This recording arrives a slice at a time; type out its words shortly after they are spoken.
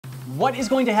What is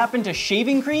going to happen to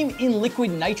shaving cream in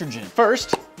liquid nitrogen?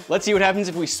 First, let's see what happens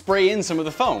if we spray in some of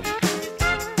the foam.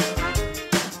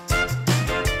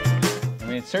 I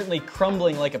mean, it's certainly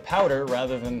crumbling like a powder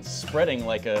rather than spreading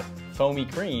like a foamy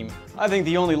cream. I think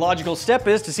the only logical step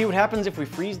is to see what happens if we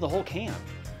freeze the whole can.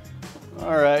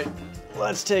 All right,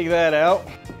 let's take that out.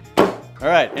 All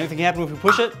right, anything happen if we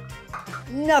push it?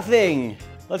 Nothing.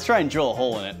 Let's try and drill a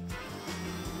hole in it.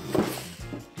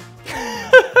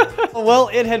 Well,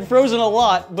 it had frozen a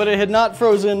lot, but it had not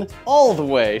frozen all the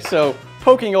way, so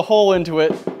poking a hole into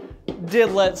it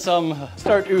did let some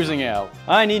start oozing out.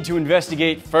 I need to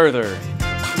investigate further.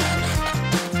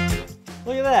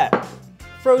 Look at that.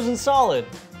 Frozen solid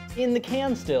in the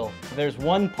can still. There's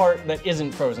one part that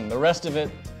isn't frozen. The rest of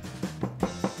it,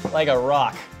 like a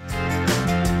rock.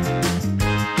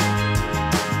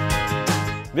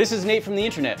 This is Nate from the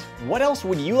internet. What else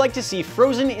would you like to see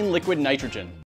frozen in liquid nitrogen?